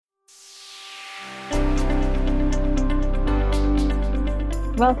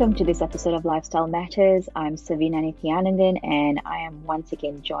Welcome to this episode of Lifestyle Matters. I'm Savina Nithyanandan, and I am once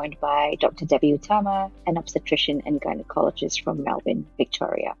again joined by Dr. Debbie Utama, an obstetrician and gynecologist from Melbourne,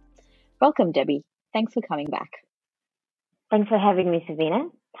 Victoria. Welcome, Debbie. Thanks for coming back. Thanks for having me, Savina.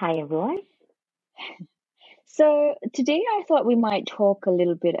 Hi, everyone. So today I thought we might talk a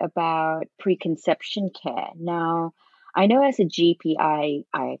little bit about preconception care. Now, I know as a GP,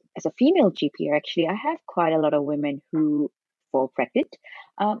 as a female GP, actually, I have quite a lot of women who fall pregnant,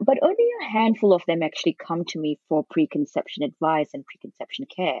 but only a handful of them actually come to me for preconception advice and preconception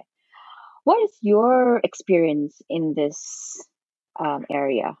care. What is your experience in this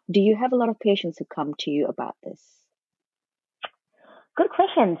area? Do you have a lot of patients who come to you about this? Good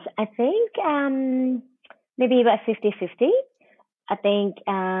questions. I think maybe about 50-50. I think,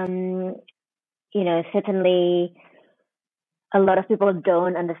 certainly a lot of people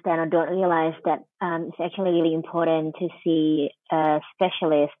don't understand or don't realize that it's actually really important to see a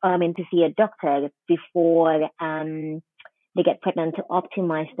specialist, to see a doctor before they get pregnant to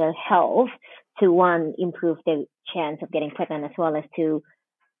optimize their health, to one, improve their chance of getting pregnant, as well as to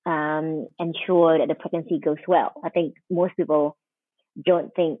ensure that the pregnancy goes well. I think most people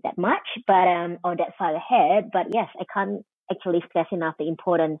don't think that much, but or that far ahead. But yes, I can't actually stress enough the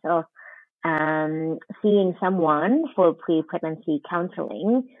importance of seeing someone for pre-pregnancy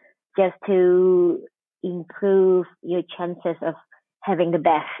counseling, just to improve your chances of having the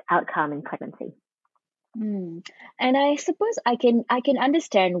best outcome in pregnancy. And I suppose I can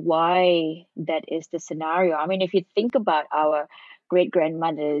understand why that is the scenario. I mean, if you think about our great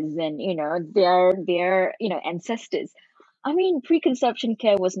grandmothers and their ancestors, I mean, preconception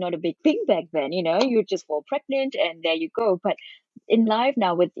care was not a big thing back then. You just fall pregnant and there you go. But in life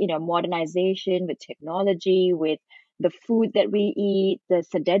now, with modernization, with technology, with the food that we eat, the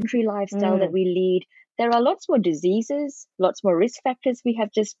sedentary lifestyle that we lead, there are lots more diseases, lots more risk factors we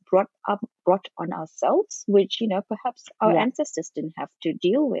have just brought on ourselves, which perhaps our ancestors didn't have to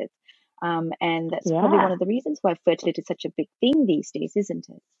deal with. And that's probably one of the reasons why fertility is such a big thing these days, isn't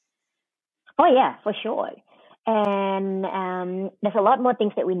it? Oh yeah, for sure. And there's a lot more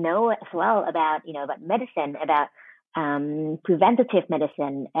things that we know as well about medicine, about preventative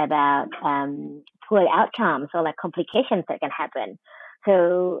medicine, about poor outcomes or like complications that can happen.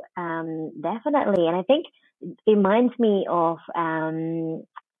 So definitely, and I think it reminds me of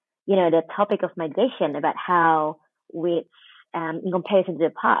the topic of migration, about how with in comparison to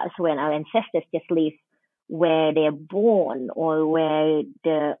the past, when our ancestors just live where they're born or where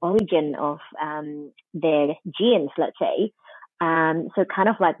the origin of their genes, let's say. So kind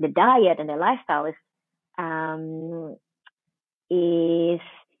of like the diet and the lifestyle is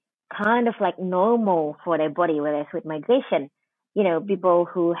kind of like normal for their body, whereas with migration, people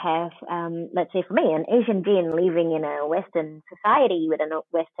who have, let's say for me, an Asian gene living in a Western society with a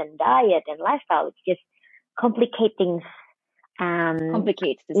Western diet and lifestyle, it's just complicate things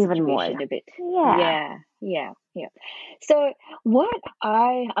complicates the even situation more. a bit. Yeah. So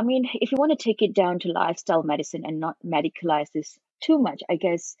I mean, if you want to take it down to lifestyle medicine and not medicalize this too much, I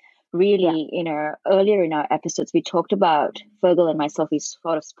guess really, earlier in our episodes, we talked about, Fergal and myself, we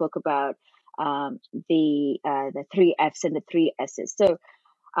sort of spoke about the 3 F's and the 3 S's. So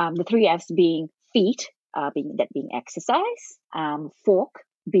the 3 F's being feet, being exercise, fork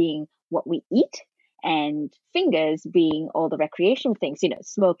being what we eat, and fingers being all the recreational things,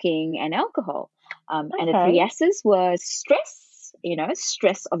 smoking and alcohol. And the 3 S's was stress.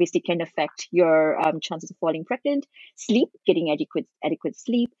 Stress obviously can affect your chances of falling pregnant, sleep, getting adequate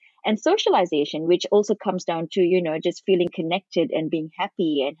sleep, and socialization, which also comes down to, just feeling connected and being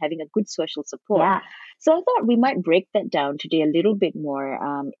happy and having a good social support. Yeah. So I thought we might break that down today a little bit more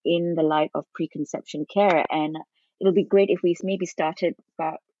in the light of preconception care. And it'll be great if we maybe started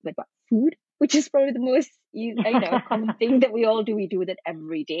with food, which is probably the most common thing that we all do. We do that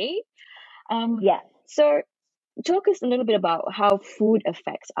every day. So talk us a little bit about how food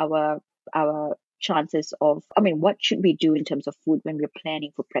affects our chances of, what should we do in terms of food when we're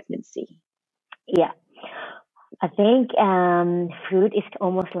planning for pregnancy? Yeah. I think food is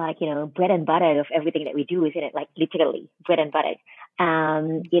almost like, bread and butter of everything that we do, isn't it? Like literally bread and butter.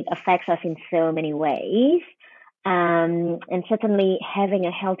 It affects us in so many ways. And certainly having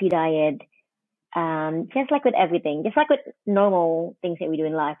a healthy diet, just like with everything, just like with normal things that we do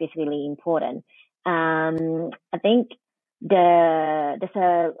in life, is really important. I think there's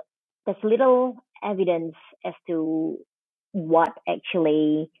little evidence as to what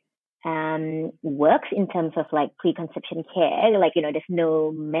actually works in terms of like preconception care. Like, there's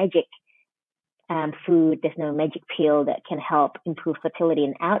no magic food, there's no magic pill that can help improve fertility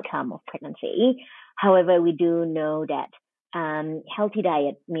and outcome of pregnancy. However, we do know that healthy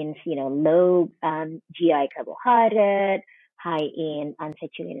diet means, low GI carbohydrate, high in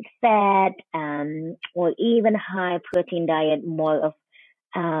unsaturated fat, or even high protein diet, more of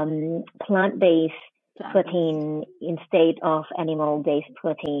plant-based protein instead of animal-based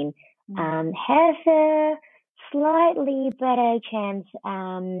protein, has a slightly better chance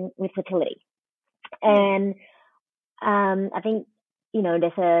with fertility. And I think,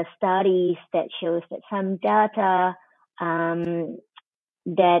 there's a studies that shows that some data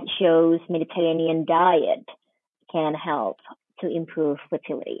that shows Mediterranean diet can help to improve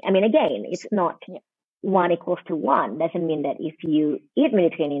fertility. I mean, again, it's not 1 = 1. Doesn't mean that if you eat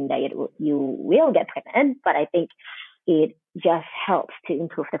Mediterranean diet, you will get pregnant, but I think it just helps to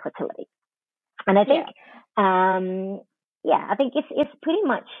improve the fertility. And I think, I think it's pretty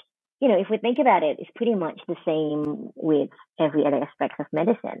much, if we think about it, it's pretty much the same with every other aspect of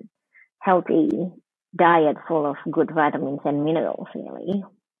medicine. Healthy diet full of good vitamins and minerals, really.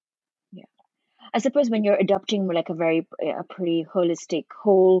 I suppose when you're adopting like a pretty holistic,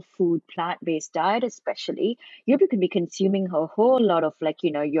 whole food, plant-based diet, especially, you could be consuming a whole lot of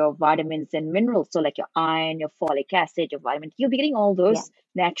your vitamins and minerals. So like your iron, your folic acid, your vitamins, you'll be getting all those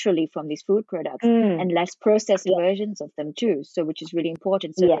naturally from these food products and less processed versions of them too. So which is really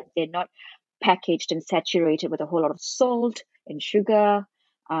important. So that they're not packaged and saturated with a whole lot of salt and sugar.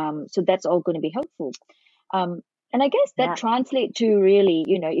 So that's all going to be helpful. And I guess that translates to really,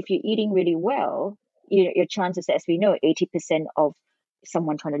 if you're eating really well, your chances, as we know, 80% of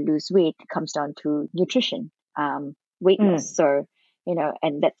someone trying to lose weight comes down to nutrition, weight loss. So,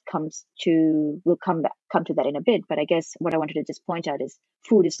 and that we'll come to that in a bit. But I guess what I wanted to just point out is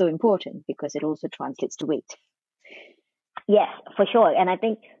food is so important because it also translates to weight. Yes, for sure. And I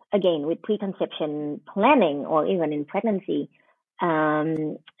think, again, with preconception planning or even in pregnancy,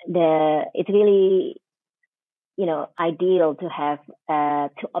 it's really ideal to have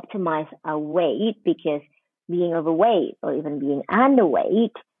to optimize our weight, because being overweight or even being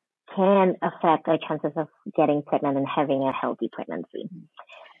underweight can affect our chances of getting pregnant and having a healthy pregnancy.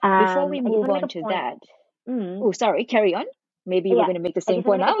 Before we move on to that, oh, sorry, carry on. Maybe you were going to make the same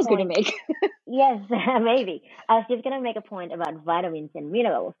point I was going to make. Yes, maybe. I was just going to make a point about vitamins and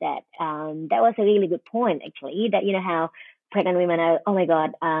minerals. That was a really good point, actually. That how pregnant women are, oh my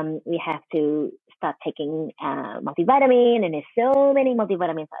God, we have to start taking multivitamin, and there's so many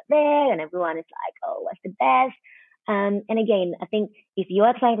multivitamins out there, and everyone is like, oh, what's the best? And again, I think if you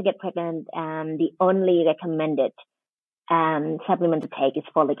are trying to get pregnant, the only recommended supplement to take is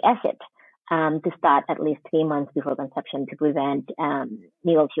folic acid, to start at least 3 months before conception to prevent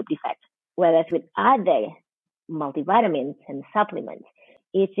needle tube defect. Whereas with other multivitamins and supplements,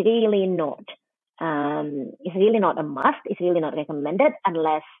 it's really not a must. It's really not recommended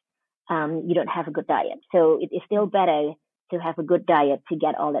unless you don't have a good diet. So it is still better to have a good diet to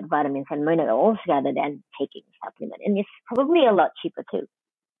get all that vitamins and minerals rather than taking supplement. And it's probably a lot cheaper too.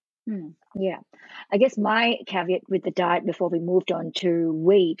 Yeah. I guess my caveat with the diet before we moved on to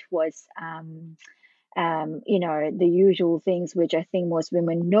weight was, the usual things which I think most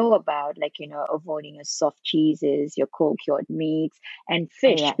women know about, like, avoiding your soft cheeses, your cold cured meats, and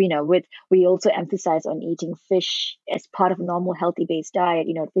fish. We also emphasize on eating fish as part of a normal healthy based diet,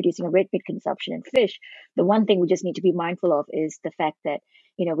 reducing red meat consumption and fish. The one thing we just need to be mindful of is the fact that,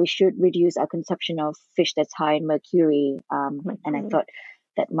 we should reduce our consumption of fish that's high in mercury. And I thought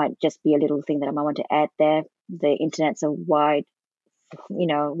that might just be a little thing that I might want to add there. The internet's a wide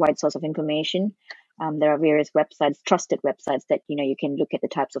source of information. There are various websites, trusted websites that, you can look at the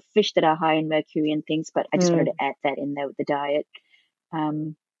types of fish that are high in mercury and things, but I just wanted to add that in there with the diet.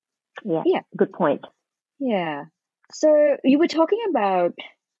 Good point. Yeah. So you were talking about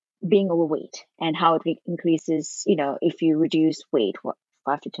being overweight and how it increases, if you reduce weight,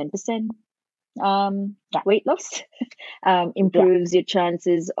 5 to 10%? Weight loss improves your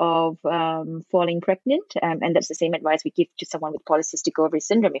chances of falling pregnant, and that's the same advice we give to someone with polycystic ovary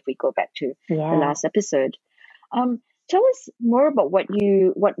syndrome if we go back to the last episode. Tell us more about what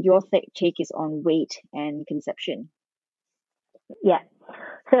your take is on weight and conception.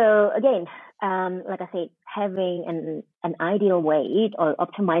 So again, like I said, having an ideal weight or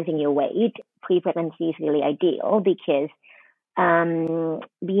optimizing your weight pre-pregnancy is really ideal, because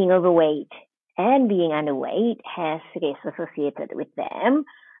being overweight and being underweight has risks associated with them.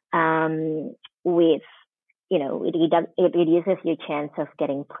 It reduces your chance of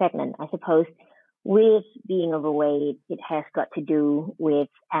getting pregnant. I suppose with being overweight, it has got to do with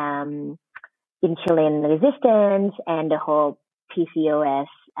insulin resistance and the whole PCOS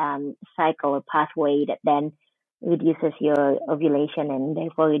cycle or pathway that then reduces your ovulation and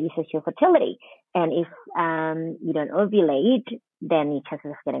therefore reduces your fertility. And if you don't ovulate, then your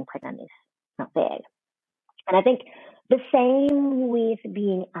chances of getting pregnant is not there. And I think the same with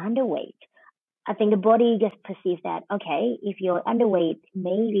being underweight. I think the body just perceives that, okay, if you're underweight,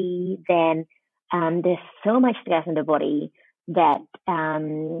 maybe then there's so much stress in the body that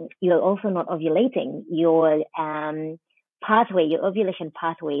you're also not ovulating. Your pathway, your ovulation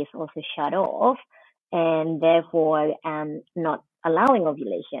pathway is also shut off, and therefore not allowing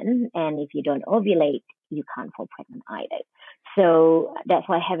ovulation. And if you don't ovulate, you can't fall pregnant either. So that's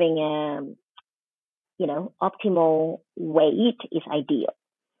why having a optimal weight is ideal.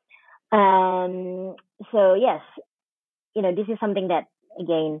 Um, so yes, this is something that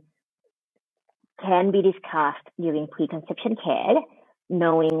again can be discussed during preconception care,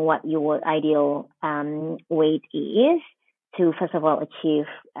 knowing what your ideal weight is to first of all achieve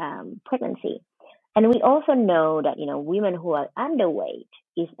pregnancy. And we also know that women who are underweight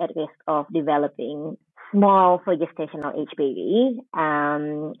is at risk of developing small for gestational age baby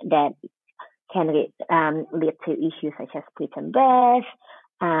that can lead to issues such as preterm birth.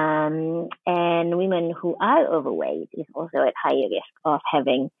 And women who are overweight is also at higher risk of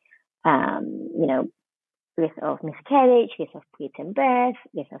having, risk of miscarriage, risk of preterm birth,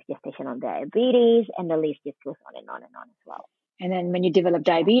 risk of gestational diabetes, and the list just goes on and on and on as well. And then when you develop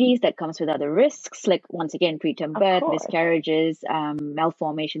diabetes, that comes with other risks, like once again, preterm birth, miscarriages,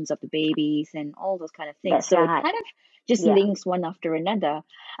 malformations of the babies, and all those kind of things. That's so right. It kind of just links one after another.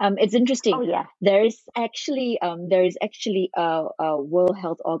 It's interesting. Oh, yeah. There is actually a World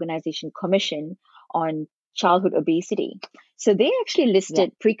Health Organization commission on childhood obesity. So they actually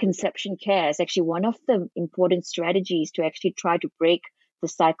listed preconception care as actually one of the important strategies to actually try to break the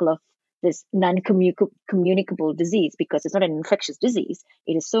cycle of this non-communicable disease, because it's not an infectious disease.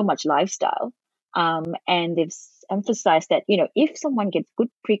 It is so much lifestyle. And they've emphasized that, if someone gets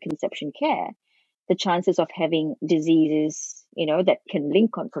good preconception care, the chances of having diseases, that can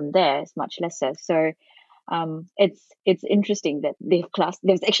link on from there is much lesser. So it's interesting that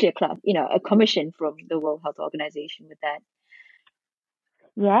there's actually a commission from the World Health Organization with that.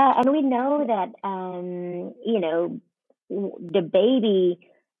 Yeah, and we know that the baby,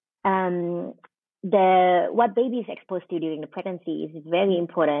 what baby is exposed to during the pregnancy is very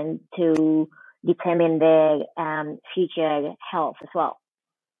important to determine their future health as well.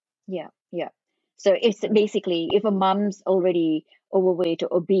 Yeah. So it's basically, if a mom's already overweight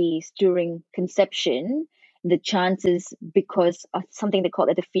or obese during conception, the chances, because of something they call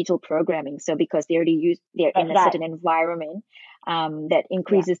it the fetal programming, so because they're in a certain environment, that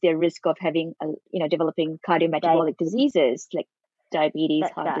increases their risk of having developing cardiometabolic diseases like diabetes,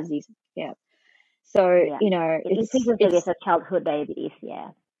 heart disease. Yeah. So it increases the risk of childhood diabetes.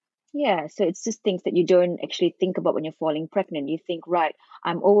 Yeah, so it's just things that you don't actually think about when you're falling pregnant. You think, right,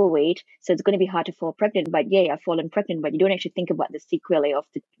 I'm overweight, so it's going to be hard to fall pregnant. But I've fallen pregnant, but you don't actually think about the sequelae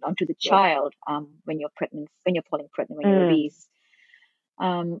onto the child when you're pregnant, when you're falling pregnant, when you're obese.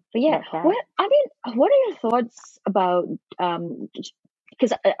 What are your thoughts about?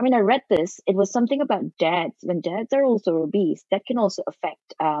 Because I read this. It was something about dads. When dads are also obese, that can also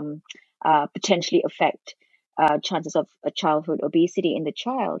potentially affect chances of a childhood obesity in the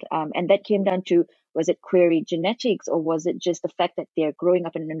child. And that came down to, was it query genetics, or was it just the fact that they're growing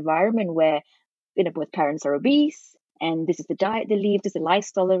up in an environment where both parents are obese, and this is the diet they lead, this is the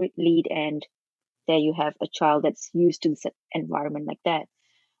lifestyle they lead, and there you have a child that's used to this environment like that.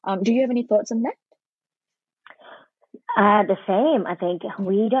 Do you have any thoughts on that? The same. I think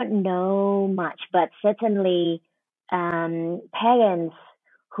we don't know much, but certainly parents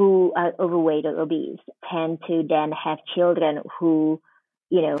who are overweight or obese tend to then have children who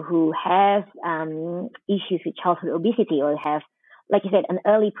have issues with childhood obesity, or have, like you said, an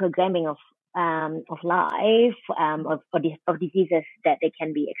early programming of life, of diseases that they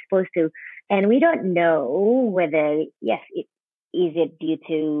can be exposed to. And we don't know whether, is it due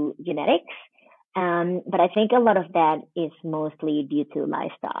to genetics, but I think a lot of that is mostly due to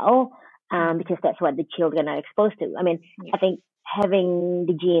lifestyle, because that's what the children are exposed to. I think having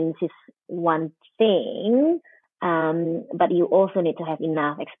the genes is one thing, but you also need to have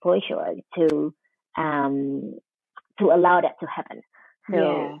enough exposure to allow that to happen.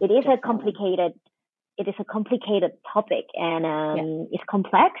 So it is definitely a complicated topic, and it's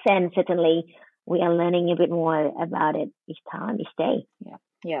complex, and certainly we are learning a bit more about it each day.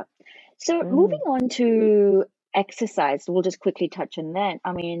 Yeah. So moving on to exercise, we'll just quickly touch on that.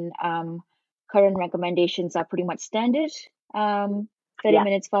 Current recommendations are pretty much standard. 30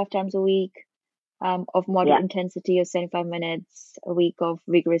 minutes 5 times a week of moderate intensity, or 75 minutes a week of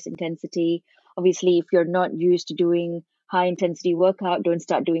rigorous intensity. obviously, if you're not used to doing high intensity workout, don't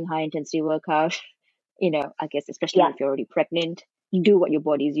start doing high intensity workout. I guess especially Yeah, if you're already pregnant, you do what your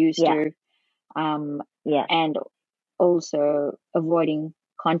body's used yeah, to. Um, yeah, and also avoiding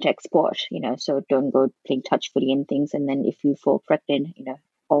contact sport, so don't go playing touch footy and things. And then if you fall pregnant,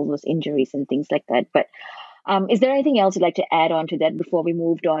 all those injuries and things like that. But is there anything else you'd like to add on to that before we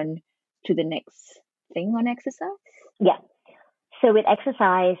moved on to the next thing on exercise? yeah. So with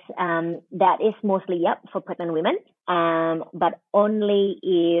exercise, that is mostly, yep, for pregnant women, but only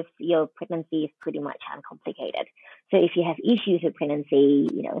if your pregnancy is pretty much uncomplicated. So if you have issues with pregnancy,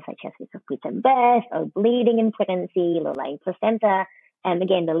 such as with a preterm birth or bleeding in pregnancy, low-lying placenta, and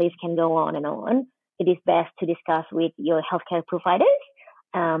again, the list can go on and on. It is best to discuss with your healthcare providers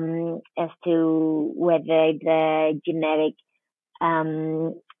as to whether the generic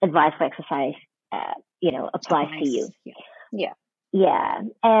advice for exercise, applies to you. Yeah. Yeah,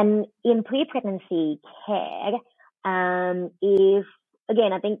 and in pre-pregnancy care, if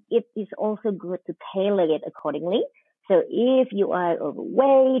again, I think it is also good to tailor it accordingly. So if you are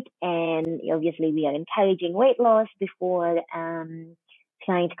overweight, and obviously we are encouraging weight loss before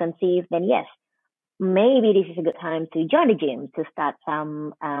trying to conceive, then yes, maybe this is a good time to join the gym to start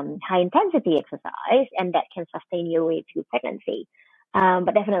some high intensity exercise, and that can sustain your way through pregnancy.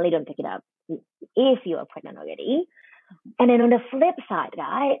 But definitely don't pick it up if you are pregnant already. And then on the flip side,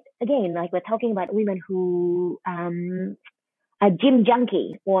 right, again, like we're talking about women who are gym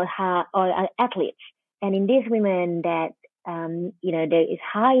junkie or are athletes. And in these women that, there is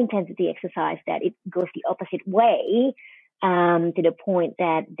high intensity exercise that it goes the opposite way, to the point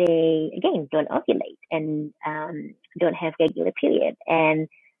that they, again, don't ovulate and don't have regular period and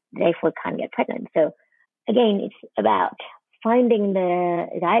therefore can't get pregnant. So again, it's about finding the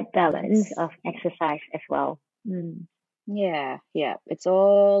right balance of exercise as well. Mm. Yeah, it's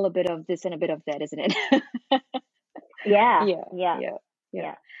all a bit of this and a bit of that, isn't it? Yeah, Yeah, yeah, yeah, yeah.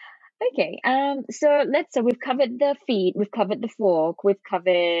 yeah, Okay. So let's say we've covered the feet, we've covered the fork, we've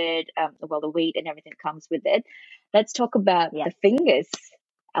covered the weight and everything that comes with it. Let's talk about yeah, the fingers.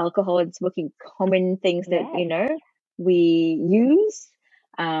 Alcohol and smoking, common things that yes, we use,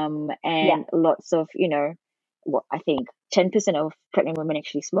 yeah, and lots of what I think 10% of pregnant women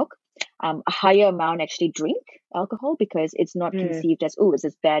actually smoke. A higher amount actually drink alcohol because it's not mm, conceived as, oh, it's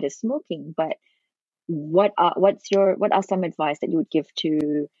as bad as smoking. But what are some advice that you would give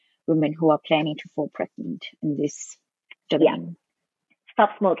to women who are planning to fall pregnant in this yeah. domain?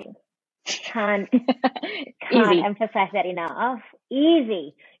 Stop smoking. Can't Easy. emphasize that enough.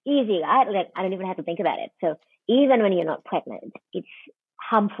 Easy, easy. I don't even have to think about it. So even when you're not pregnant, it's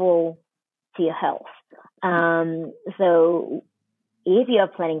harmful to your health. So if you're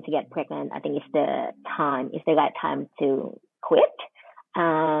planning to get pregnant, I think it's the right time to quit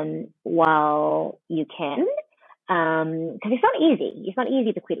while you can. Because it's not easy. It's not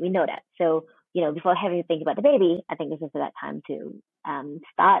easy to quit. We know that. So, before having to think about the baby, I think this is the right time to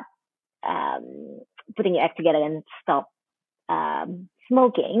start putting your act together and stop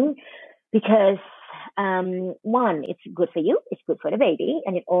smoking, because one, it's good for you, it's good for the baby,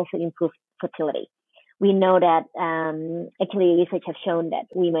 and it also improves fertility. We know that actually research has shown that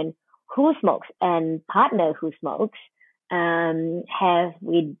women who smokes and partner who smokes have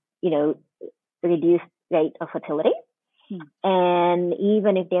reduced rate of fertility. And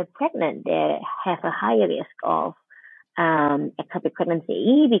even if they're pregnant, they have a higher risk of ectopic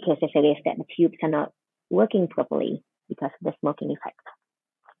pregnancy, because there's a risk that the tubes are not working properly because of the smoking effect.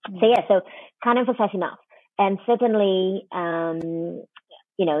 So yeah, so can't emphasize enough. And certainly,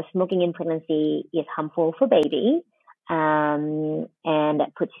 smoking in pregnancy is harmful for baby, and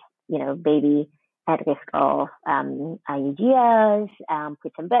that puts baby at risk of IUGs,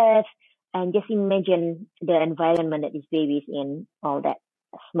 preterm birth, and just imagine the environment that this baby is in, all that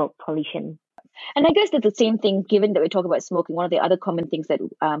smoke pollution. And I guess that's the same thing, given that we talk about smoking. One of the other common things that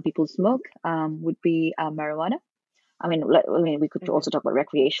people smoke would be marijuana. I mean, we could Mm-hmm. also talk about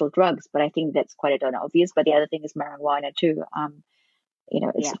recreational drugs, but I think that's quite an obvious. But the other thing is marijuana too.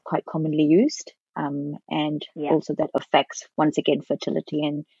 It's quite commonly used, and also that affects, once again, fertility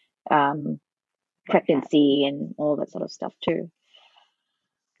and pregnancy and all that sort of stuff too.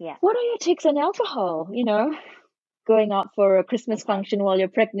 Yeah. What are your takes on alcohol? Going out for a Christmas function while you're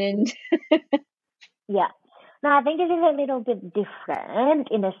pregnant. Yeah. Now, I think this is a little bit different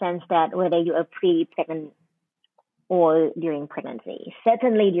in the sense that whether you are pre-pregnant or during pregnancy.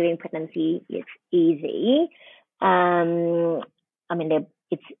 Certainly during pregnancy, it's easy.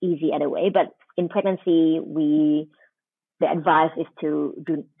 It's easy either way, but in pregnancy, the advice is to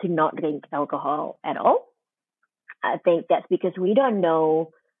not drink alcohol at all. I think that's because we don't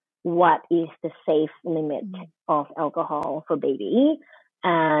know what is the safe limit of alcohol for baby.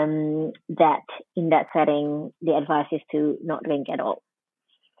 That in that setting, the advice is to not drink at all.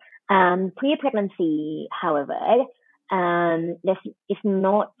 Pre-pregnancy, however, this is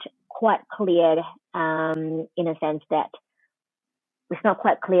not quite clear in a sense that it's not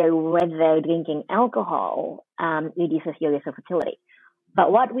quite clear whether drinking alcohol reduces your risk of fertility.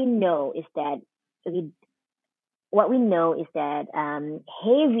 But what we know is that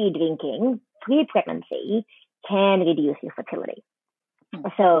heavy drinking pre-pregnancy can reduce your fertility.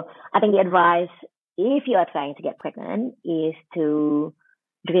 So I think the advice, if you are trying to get pregnant, is to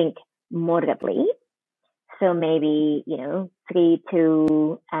drink moderately. So maybe 3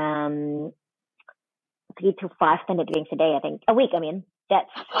 to 5 standard drinks a day. I think a week. I mean,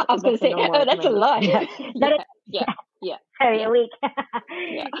 that's. I was going to say, that's a lot. Sorry, a week,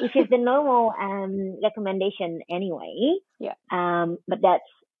 which is the normal recommendation anyway. But that's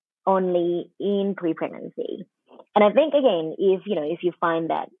only in pre-pregnancy. And I think again, if you find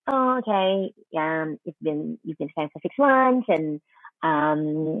that you've been fine for 6 months and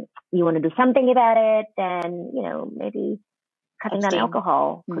you want to do something about it, then maybe cutting down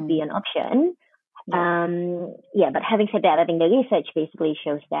alcohol could be an option. But having said that, I think the research basically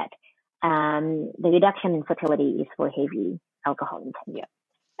shows that the reduction in fertility is for heavy alcohol intake.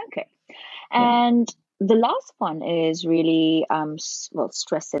 Okay. And the last one is really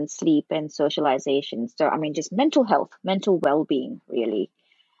stress and sleep and socialization. So I mean, just mental health, mental well-being, really.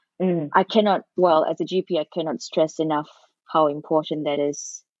 I cannot, as a GP, I cannot stress enough how important that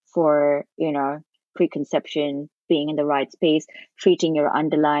is for preconception, being in the right space, treating your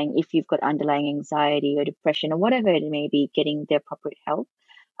underlying, if you've got underlying anxiety or depression or whatever it may be, getting the appropriate help,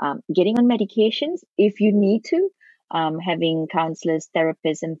 getting on medications if you need to. Having counselors,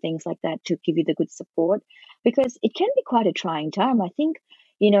 therapists, and things like that to give you the good support, because it can be quite a trying time. I think,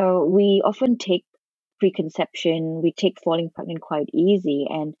 we often take preconception, we take falling pregnant quite easy,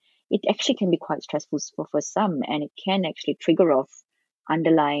 and it actually can be quite stressful for some, and it can actually trigger off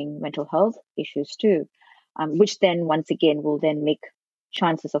underlying mental health issues too, which then once again will then make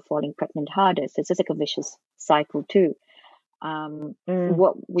chances of falling pregnant harder. So it's just like a vicious cycle too.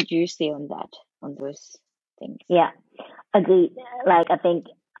 What would you say on that, on those things? Yeah, agreed. Like, I think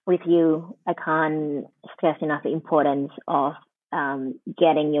with you, I can't stress enough the importance of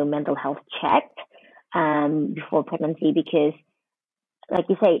getting your mental health checked before pregnancy, because like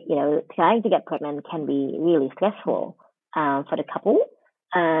you say, trying to get pregnant can be really stressful for the couple.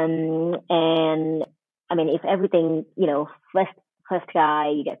 And I mean, if everything, first try,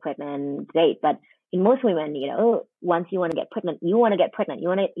 you get pregnant, great. But in most women, once you want to get pregnant, you want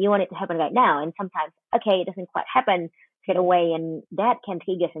it to happen right now. And sometimes, it doesn't quite happen straight away, and that can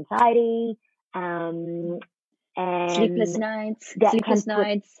trigger anxiety, and sleepless nights. That's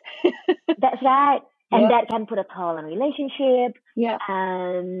right. And that can put a toll on relationship.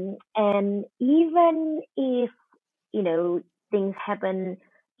 And even if, things happen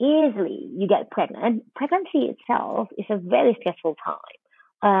easily, you get pregnant, pregnancy itself is a very stressful time.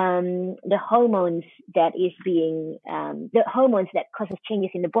 The hormones that causes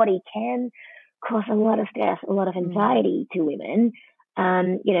changes in the body can cause a lot of stress, a lot of anxiety to women.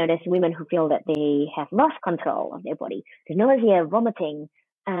 There's women who feel that they have lost control of their body. The nausea, vomiting,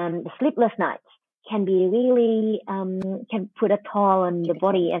 the sleepless nights can be really can put a toll on the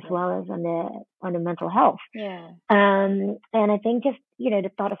body as well as on the mental health. And I think just the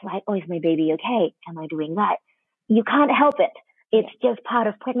thought of like, is my baby okay? Am I doing right? You can't help it. It's just part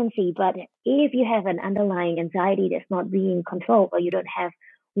of pregnancy. But if you have an underlying anxiety that's not being controlled, or you don't have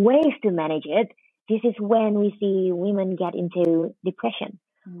ways to manage it, this is when we see women get into depression.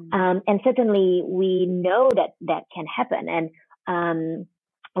 And certainly we know that can happen. And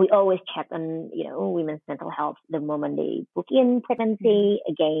we always check on, women's mental health the moment they book in pregnancy,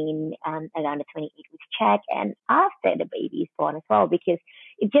 again, around the 28 weeks check, and after the baby is born as well, because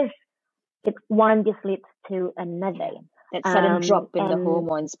one just leads to another. That sudden drop in the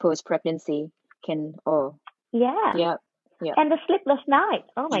hormones post-pregnancy can, And the sleepless night.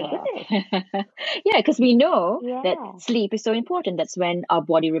 Oh my goodness. Because we know that sleep is so important. That's when our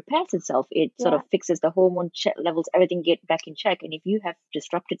body repairs itself. It sort of fixes the hormone levels, everything get back in check. And if you have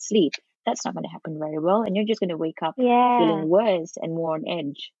disrupted sleep, that's not going to happen very well. And you're just going to wake up feeling worse and more on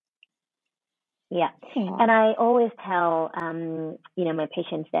edge. And I always tell, my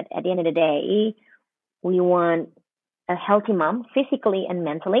patients that at the end of the day, we want a healthy mom, physically and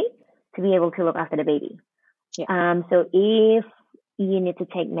mentally, to be able to look after the baby. So if you need to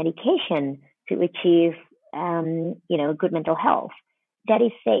take medication to achieve, good mental health, that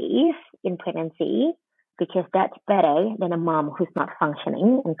is safe in pregnancy, because that's better than a mom who's not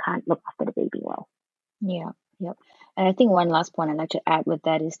functioning and can't look after the baby well. Yeah, yep. And I think one last point I'd like to add with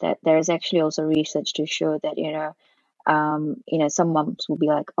that is that there is actually also research to show that, some moms will be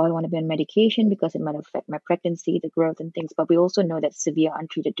like, oh, I want to be on medication because it might affect my pregnancy, the growth and things. But we also know that severe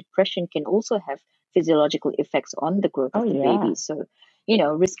untreated depression can also have physiological effects on the growth of the baby. So,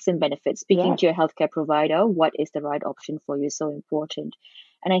 risks and benefits. Speaking to your healthcare provider, what is the right option for you is so important.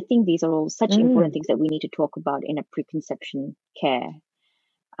 And I think these are all such important things that we need to talk about in a preconception care.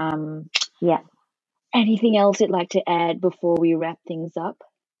 Anything else you'd like to add before we wrap things up,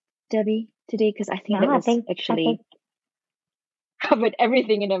 Debbie, today? Because I think that was actually covered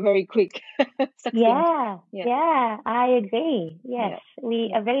everything in a very quick, succinct. Yeah, I agree. Yes,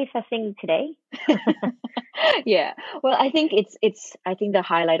 we are very succinct today. Yeah. Well, I think I think the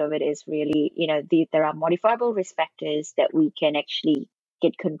highlight of it is really, there are modifiable risk factors that we can actually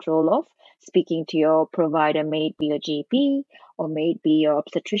get control of. Speaking to your provider, may it be your GP or may it be your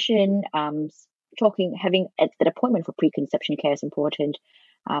obstetrician, having that appointment for preconception care is important,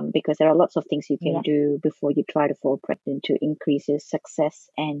 because there are lots of things you can do before you try to fall pregnant to increase your success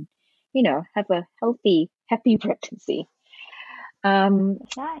and, have a healthy, happy pregnancy. Well,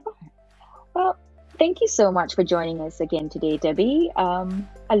 thank you so much for joining us again today, Debbie.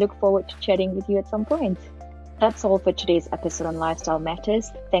 I look forward to chatting with you at some point. That's all for today's episode on Lifestyle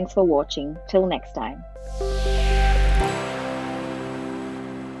Matters. Thanks for watching. Till next time.